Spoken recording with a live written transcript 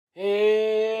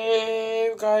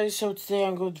guys, so today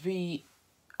I'm going to be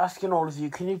asking all of you,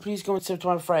 can you please go and sub to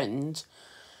my friend?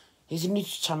 His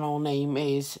YouTube channel name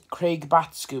is Craig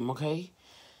Battiscombe, okay?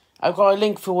 I've got a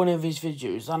link for one of his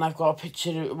videos, and I've got a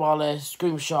picture, well, a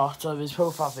screenshot of his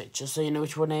profile picture, so you know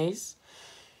which one it is.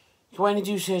 So when you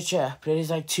do search up, there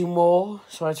is like two more,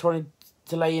 so I just wanted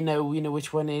to let you know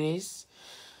which one it is.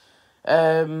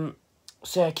 So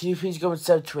yeah, can you please go and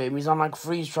sub to him? He's on like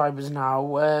 3 subscribers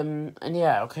now, and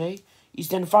yeah, okay? He's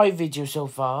done 5 videos so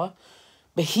far,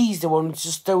 but he's the one who's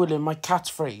just stolen my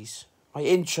catchphrase, my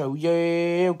intro.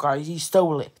 Yo, guys, he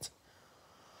stole it.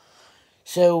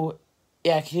 So,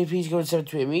 yeah, can you please go and sub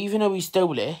to him? Even though he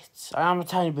stole it, I am a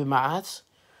tiny bit mad.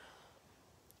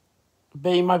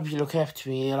 But he might be looking up to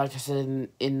me, like I said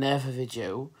in the other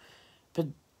video. But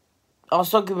I'll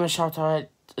still give him a shout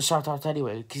out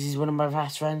anyway, because he's one of my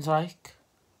best friends, like.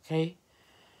 Okay?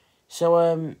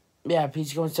 So, yeah,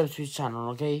 please go and sub to his channel,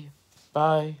 okay?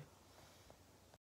 Bye.